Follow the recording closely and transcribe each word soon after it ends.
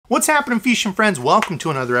What's happening, fishing friends? Welcome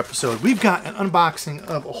to another episode. We've got an unboxing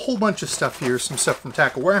of a whole bunch of stuff here. Some stuff from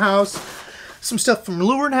Tackle Warehouse, some stuff from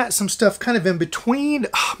Lure Net, some stuff kind of in between.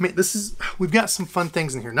 Oh, man, we've got some fun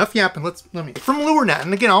things in here. Enough yapping. From Lure Net,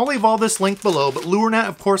 and again, I'll leave all this linked below, but Lure Net,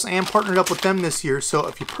 of course, I am partnered up with them this year, so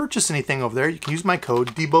if you purchase anything over there, you can use my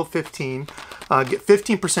code, DEBO15, get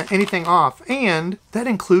 15% anything off, and that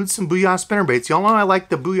includes some Booyah spinnerbaits. Y'all know I like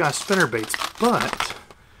the Booyah spinnerbaits, but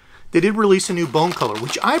they did release a new bone color,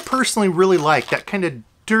 which I personally really like. That kind of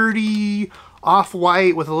dirty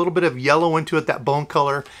off-white with a little bit of yellow into it, that bone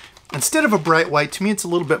color. Instead of a bright white, to me it's a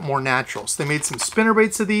little bit more natural. So they made some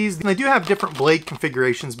spinnerbaits of these, and they do have different blade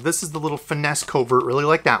configurations, but this is the little finesse covert, really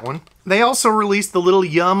like that one. They also released the little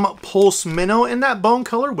Yum Pulse Minnow in that bone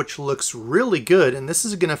color, which looks really good, and this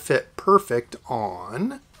is gonna fit perfect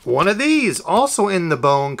on one of these, also in the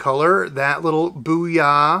bone color, that little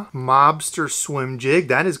Booyah Mobster Swim Jig.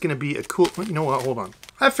 That is going to be a cool, you know what, hold on.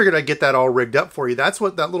 I figured I'd get that all rigged up for you. That's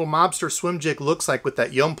what that little Mobster Swim Jig looks like with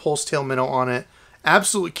that Yum Pulse Tail Minnow on it.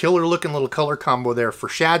 Absolutely killer looking little color combo there for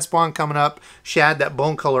shad spawn coming up. Shad, that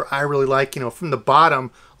bone color I really like. You know, from the bottom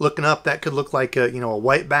looking up, that could look like a, you know, a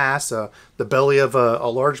white bass, the belly of a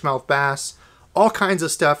largemouth bass, all kinds of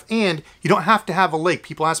stuff. And you don't have to have a lake.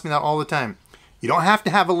 People ask me that all the time. You don't have to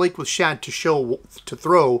have a lake with shad to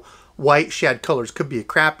throw white shad colors. Could be a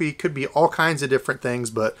crappie, could be all kinds of different things,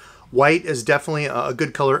 but white is definitely a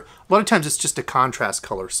good color. A lot of times it's just a contrast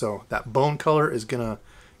color, so that bone color is gonna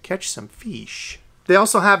catch some fish. They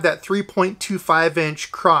also have that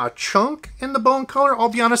 3.25-inch craw chunk in the bone color. I'll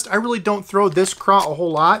be honest, I really don't throw this craw a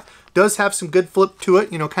whole lot. Does have some good flip to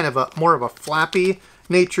it, you know, kind of more of a flappy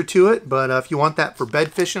nature to it, but if you want that for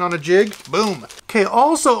bed fishing on a jig, boom. Okay,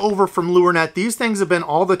 also over from Lure Net, these things have been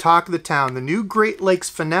all the talk of the town, the new Great Lakes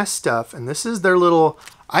Finesse stuff, and this is their little,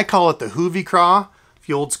 I call it the Hoovy Craw. If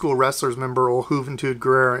you old school wrestlers remember old Juventud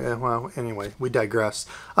Guerrera, well, anyway, we digress.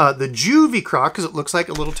 The Juvie Craw, because it looks like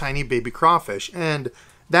a little tiny baby crawfish, and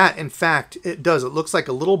that, in fact, it does. It looks like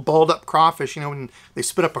a little balled up crawfish, you know, when they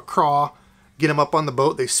spit up a craw, get them up on the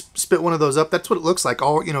boat, they spit one of those up. That's what it looks like,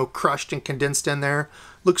 all, you know, crushed and condensed in there.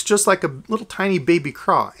 Looks just like a little tiny baby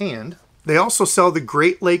craw. And they also sell the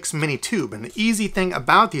Great Lakes mini tube. And the easy thing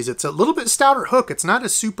about these, it's a little bit stouter hook. It's not a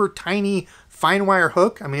super tiny fine wire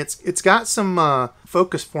hook. I mean, it's got some,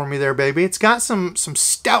 focus for me there, baby. It's got some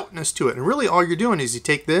stoutness to it. And really all you're doing is you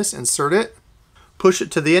take this, insert it, push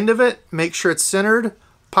it to the end of it, make sure it's centered,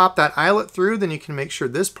 pop that eyelet through, then you can make sure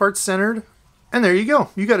this part's centered. And there you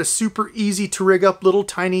go. You got a super easy to rig up little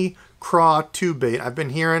tiny craw tube bait. I've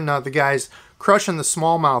been hearing the guys crushing the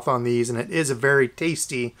smallmouth on these, and it is a very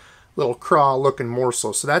tasty little craw looking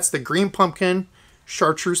morsel. So that's the green pumpkin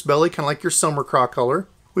chartreuse belly, kind of like your summer craw color.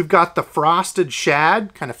 We've got the frosted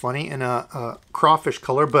shad, kind of funny, in a crawfish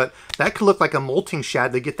color, but that could look like a molting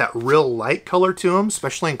shad. They get that real light color to them,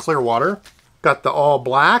 especially in clear water. Got the all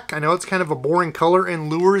black. I know it's kind of a boring color in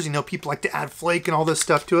lures. You know, people like to add flake and all this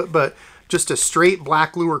stuff to it, but just a straight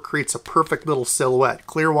black lure creates a perfect little silhouette.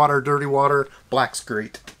 Clear water, dirty water, black's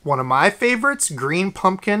great. One of my favorites, green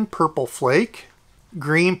pumpkin, purple flake.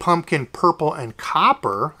 Green pumpkin, purple and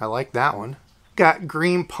copper. I like that one. Got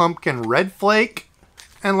green pumpkin, red flake.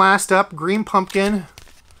 And last up, green pumpkin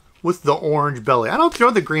with the orange belly. I don't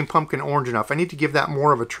throw the green pumpkin orange enough. I need to give that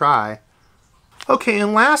more of a try. Okay,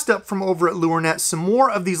 and last up from over at Lure Net, some more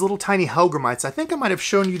of these little tiny hellgrammites. I think I might have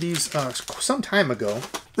shown you these some time ago.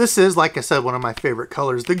 This is, like I said, one of my favorite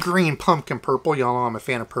colors, the green pumpkin purple. Y'all know I'm a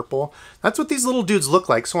fan of purple. That's what these little dudes look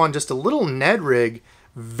like. So on just a little Ned rig,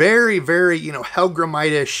 very, very, you know,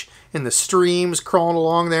 hellgrammite-ish in the streams, crawling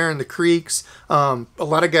along there in the creeks. A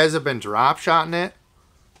lot of guys have been drop shotting it.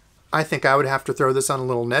 I think I would have to throw this on a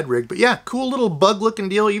little Ned rig. But yeah, cool little bug looking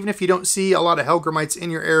deal, even if you don't see a lot of hellgrammites in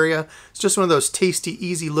your area. It's just one of those tasty,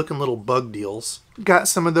 easy looking little bug deals. Got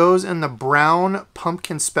some of those in the brown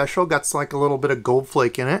pumpkin special. Got like a little bit of gold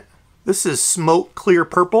flake in it. This is smoke clear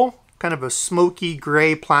purple, kind of a smoky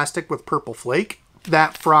gray plastic with purple flake.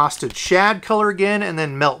 That frosted shad color again, and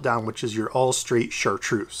then meltdown, which is your all straight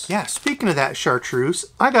chartreuse. Yeah, speaking of that chartreuse,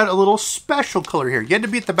 I got a little special color here. You had to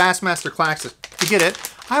be at the Bassmaster Classic to get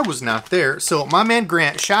it. I was not there. So my man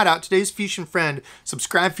Grant, shout out, today's fishing friend,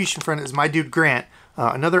 subscribe fishing friend is my dude Grant.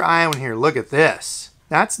 Another Iowan here, look at this.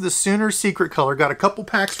 That's the Sooner Secret color. Got a couple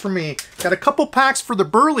packs for me. Got a couple packs for the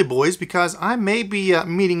Burley boys because I may be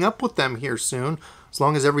meeting up with them here soon, as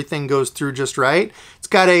long as everything goes through just right. It's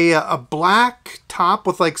got a black top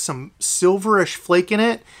with like some silverish flake in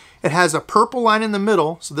it. It has a purple line in the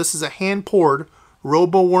middle, so this is a hand-poured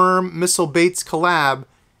Robo Worm Missile Baits collab.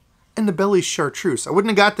 and the belly's chartreuse. I wouldn't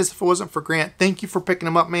have got this if it wasn't for Grant. Thank you for picking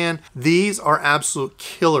them up, man. These are absolute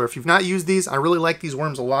killer. If you've not used these, I really like these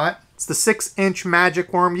worms a lot. It's the 6-inch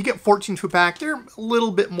magic worm. You get 14 to a pack. They're a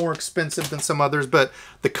little bit more expensive than some others, but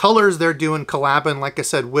the colors they're doing collabing, like I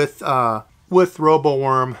said, with Robo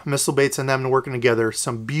Worm, Missile Baits, and them working together,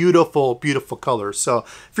 some beautiful, beautiful colors. So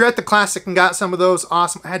if you're at the Classic and got some of those,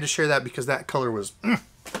 awesome. I had to share that because that color was...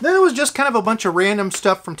 Then it was just kind of a bunch of random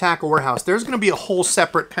stuff from Tackle Warehouse. There's going to be a whole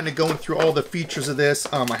separate kind of going through all the features of this.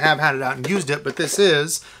 I have had it out and used it, but this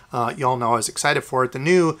is, y'all know I was excited for it, the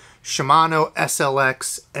new Shimano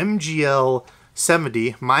SLX MGL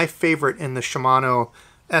 70. My favorite in the Shimano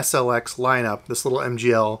SLX lineup, this little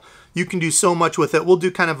MGL. You can do so much with it. We'll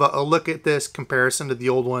do kind of a look at this comparison to the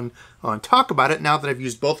old one and talk about it now that I've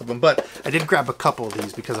used both of them. But I did grab a couple of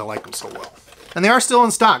these because I like them so well. And they are still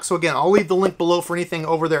in stock. So again, I'll leave the link below for anything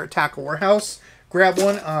over there at Tackle Warehouse. Grab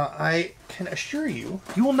one. I can assure you,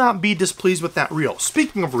 you will not be displeased with that reel.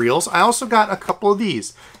 Speaking of reels, I also got a couple of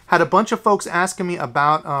these. Had a bunch of folks asking me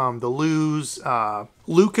about the Lucas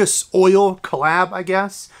Oil collab, I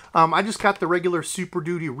guess. I just got the regular Super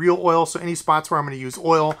Duty reel oil, so any spots where I'm going to use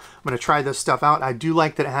oil, I'm going to try this stuff out. I do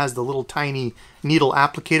like that it has the little tiny needle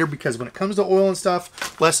applicator because when it comes to oil and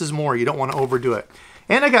stuff, less is more. You don't want to overdo it.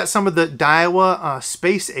 And I got some of the Daiwa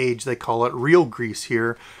Space Age, they call it, reel grease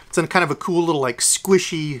here. It's in kind of a cool little like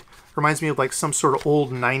squishy, reminds me of like some sort of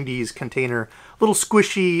old 90s container. Little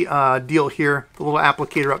squishy deal here, the little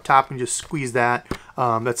applicator up top, and just squeeze that.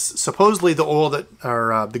 That's supposedly the oil that,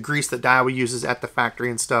 or the grease that Daiwa uses at the factory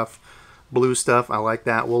and stuff. Blue stuff, I like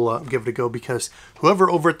that. We'll give it a go because whoever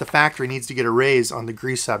over at the factory needs to get a raise on the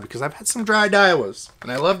grease side because I've had some dry Daiwas,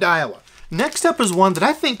 and I love Daiwa. Next up is one that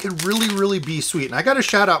I think could really, really be sweet. And I got to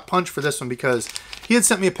shout out Punch for this one because he had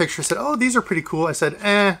sent me a picture, said, oh, these are pretty cool. I said,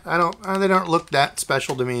 they don't look that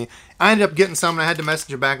special to me. I ended up getting some and I had to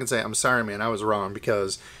message him back and say, I'm sorry, man, I was wrong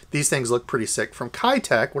because these things look pretty sick. From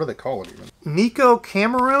Kitech, what do they call it even? Nico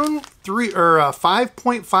Cameroon,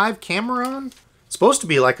 5.5 Cameroon. It's supposed to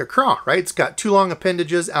be like a craw, right? It's got two long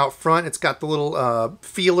appendages out front. It's got the little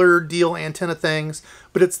feeler deal antenna things,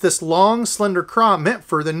 but it's this long, slender craw meant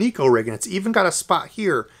for the Nico rig, and it's even got a spot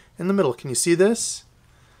here in the middle. Can you see this?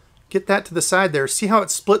 Get that to the side there. See how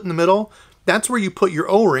it's split in the middle? That's where you put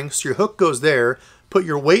your O-ring, so your hook goes there. Put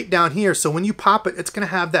your weight down here, so when you pop it, it's going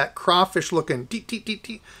to have that crawfish looking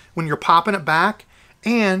when you're popping it back,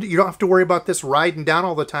 and you don't have to worry about this riding down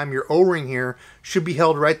all the time. Your O-ring here should be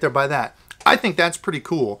held right there by that. I think that's pretty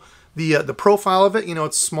cool. The profile of it, you know,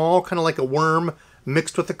 it's small, kind of like a worm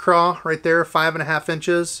mixed with a craw right there, 5.5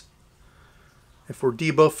 inches. If we're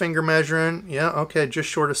Debo finger measuring, yeah, okay, just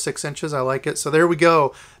short of 6 inches. I like it. So there we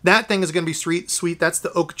go. That thing is going to be sweet. That's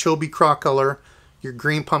the Okeechobee craw color. Your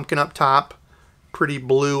green pumpkin up top, pretty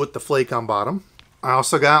blue with the flake on bottom. I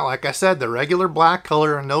also got, like I said, the regular black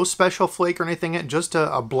color, no special flake or anything, just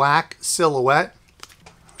a black silhouette.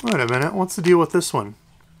 Wait a minute, what's the deal with this one?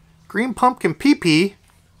 Green pumpkin PP.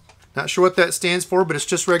 Not sure what that stands for, but it's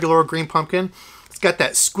just regular old green pumpkin. It's got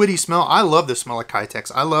that squiddy smell. I love the smell of Kitech's.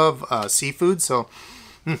 I love seafood, so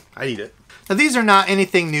I eat it. Now these are not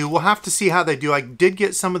anything new. We'll have to see how they do. I did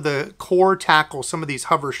get some of the core tackle, some of these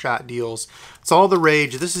hover shot deals. It's all the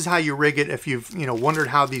rage. This is how you rig it if you've wondered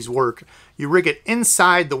how these work. You rig it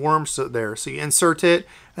inside the worm there. So you insert it,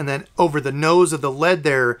 and then over the nose of the lead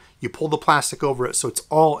there, you pull the plastic over it so it's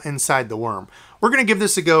all inside the worm. We're going to give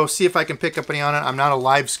this a go, see if I can pick up any on it. I'm not a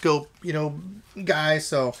live scope, guy,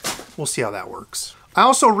 so we'll see how that works. I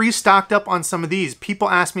also restocked up on some of these. People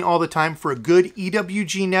ask me all the time for a good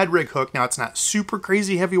EWG Ned rig hook. Now, it's not super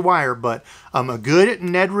crazy heavy wire, but a good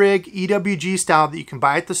Ned rig EWG style that you can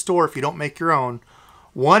buy at the store if you don't make your own.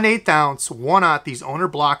 1/8 ounce, 1/0. These owner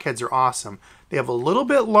blockheads are awesome. They have a little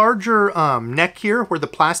bit larger neck here where the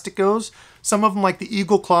plastic goes. Some of them, like the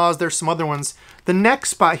Eagle Claws, there's some other ones. The neck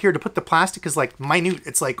spot here to put the plastic is like minute.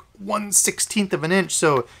 It's like 1/16 of an inch,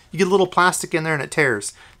 so you get a little plastic in there and it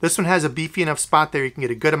tears. This one has a beefy enough spot there you can get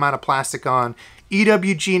a good amount of plastic on.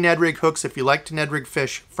 EWG Ned rig hooks, if you like to Ned rig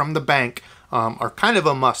fish from the bank, are kind of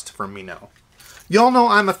a must for me now. Y'all know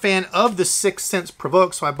I'm a fan of the 6th Sense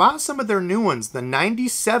Provoke, so I bought some of their new ones, the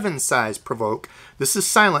 97 size Provoke. This is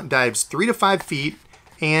silent, dives 3 to 5 feet,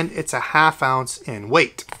 and it's a 1/2 ounce in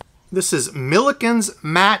weight. This is Milliken's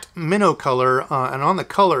Matte Minnow Color, and on the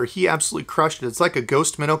color, he absolutely crushed it. It's like a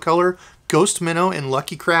Ghost Minnow color. Ghost Minnow in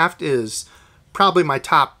Lucky Craft is probably my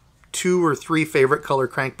top 2 or 3 favorite color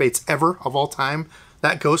crankbaits ever of all time.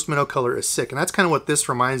 That Ghost Minnow color is sick, and that's kind of what this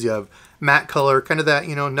reminds you of. Matte color, kind of that,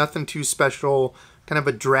 nothing too special, kind of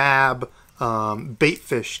a drab bait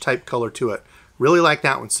fish type color to it. Really like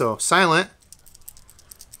that one. So silent,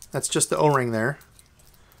 that's just the O-ring there.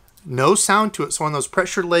 No sound to it. So on those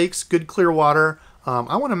pressured lakes, good clear water,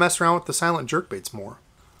 I want to mess around with the silent jerkbaits more.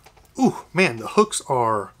 Ooh, man, the hooks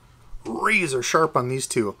are razor sharp on these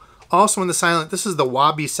two. Also in the silent, this is the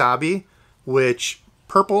Wabi Sabi, which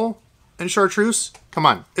purple and chartreuse, come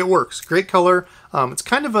on, it works. Great color. It's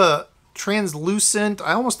kind of a translucent,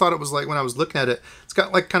 I almost thought it was like when I was looking at it, it's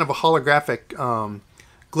got like kind of a holographic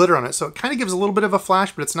glitter on it. So it kind of gives a little bit of a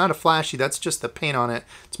flash, but it's not a flashy, that's just the paint on it.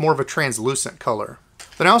 It's more of a translucent color.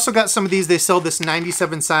 Then I also got some of these. They sell this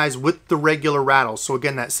 97 size with the regular rattles. So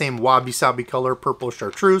again, that same Wabi Sabi color, purple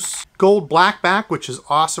chartreuse. Gold black back, which is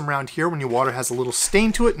awesome around here when your water has a little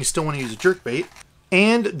stain to it and you still want to use a jerkbait.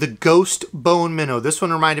 And the Ghost Bone Minnow. This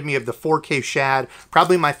one reminded me of the 4K shad.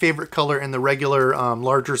 Probably my favorite color in the regular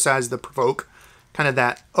larger size, the Provoke. Kind of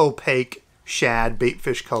that opaque shad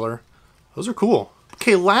baitfish color. Those are cool.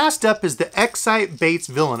 Okay, last up is the Excite Baits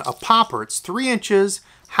Villain, a popper. It's 3 inches,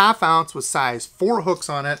 ½ ounce with size 4 hooks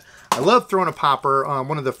on it. I love throwing a popper.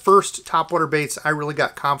 One of the first topwater baits I really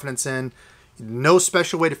got confidence in. No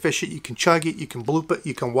special way to fish it. You can chug it, you can bloop it,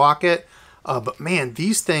 you can walk it. But man,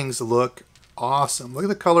 these things look awesome. Look at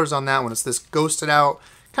the colors on that one. It's this ghosted out,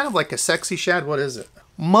 kind of like a sexy shad. What is it?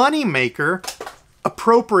 Money Maker,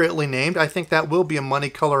 appropriately named. I think that will be a money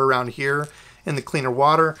color around here in the cleaner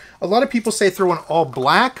water. A lot of people say throw an all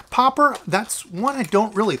black popper. That's one I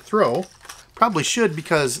don't really throw. Probably should,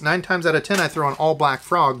 because 9 times out of 10 I throw an all black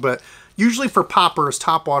frog, but usually for poppers,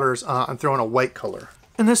 topwaters, I'm throwing a white color.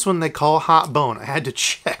 And this one they call Hot Bone. I had to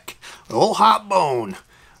check. Old Hot Bone.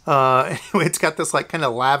 Anyway, it's got this like kind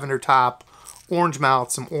of lavender top, orange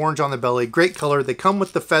mouth, some orange on the belly. Great color. They come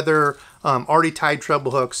with the feather, already tied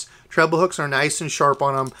treble hooks. Treble hooks are nice and sharp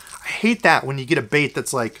on them. I hate that when you get a bait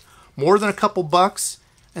that's like more than a couple bucks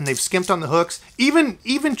and they've skimped on the hooks. Even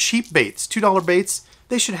cheap baits, $2 baits,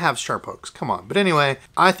 they should have sharp hooks. Come on. But anyway,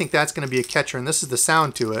 I think that's going to be a catcher, and this is the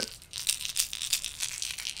sound to it.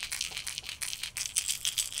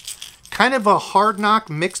 Kind of a hard knock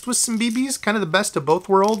mixed with some BBs, kind of the best of both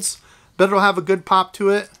worlds. Bet it'll have a good pop to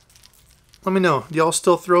it. Let me know. Do y'all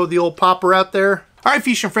still throw the old popper out there? All right,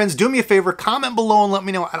 fishing friends, do me a favor. Comment below and let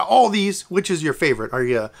me know out of all these, which is your favorite. Are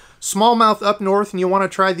you smallmouth up north and you want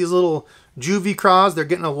to try these little juvie craws? They're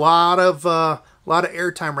getting a lot of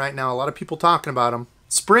airtime right now. A lot of people talking about them.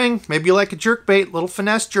 Spring, maybe you like a jerkbait, little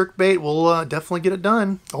finesse jerkbait. We'll definitely get it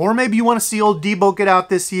done. Or maybe you want to see old Debo get out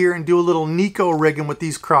this year and do a little Nico rigging with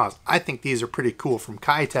these craws. I think these are pretty cool from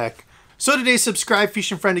Kitech. So today's subscribe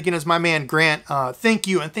fishing friend again is my man Grant. Thank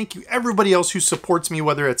you, and thank you everybody else who supports me,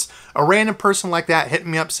 whether it's a random person like that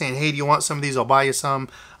hitting me up saying, hey, do you want some of these? I'll buy you some.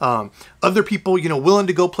 Other people, you know, willing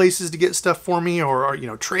to go places to get stuff for me, or you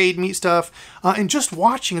know, trade me stuff. And just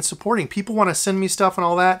watching and supporting. People want to send me stuff and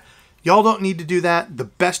all that. Y'all don't need to do that. The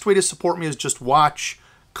best way to support me is just watch,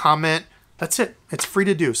 comment. That's it. It's free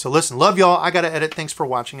to do. So listen, love y'all. I got to edit. Thanks for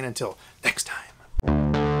watching, and until next time.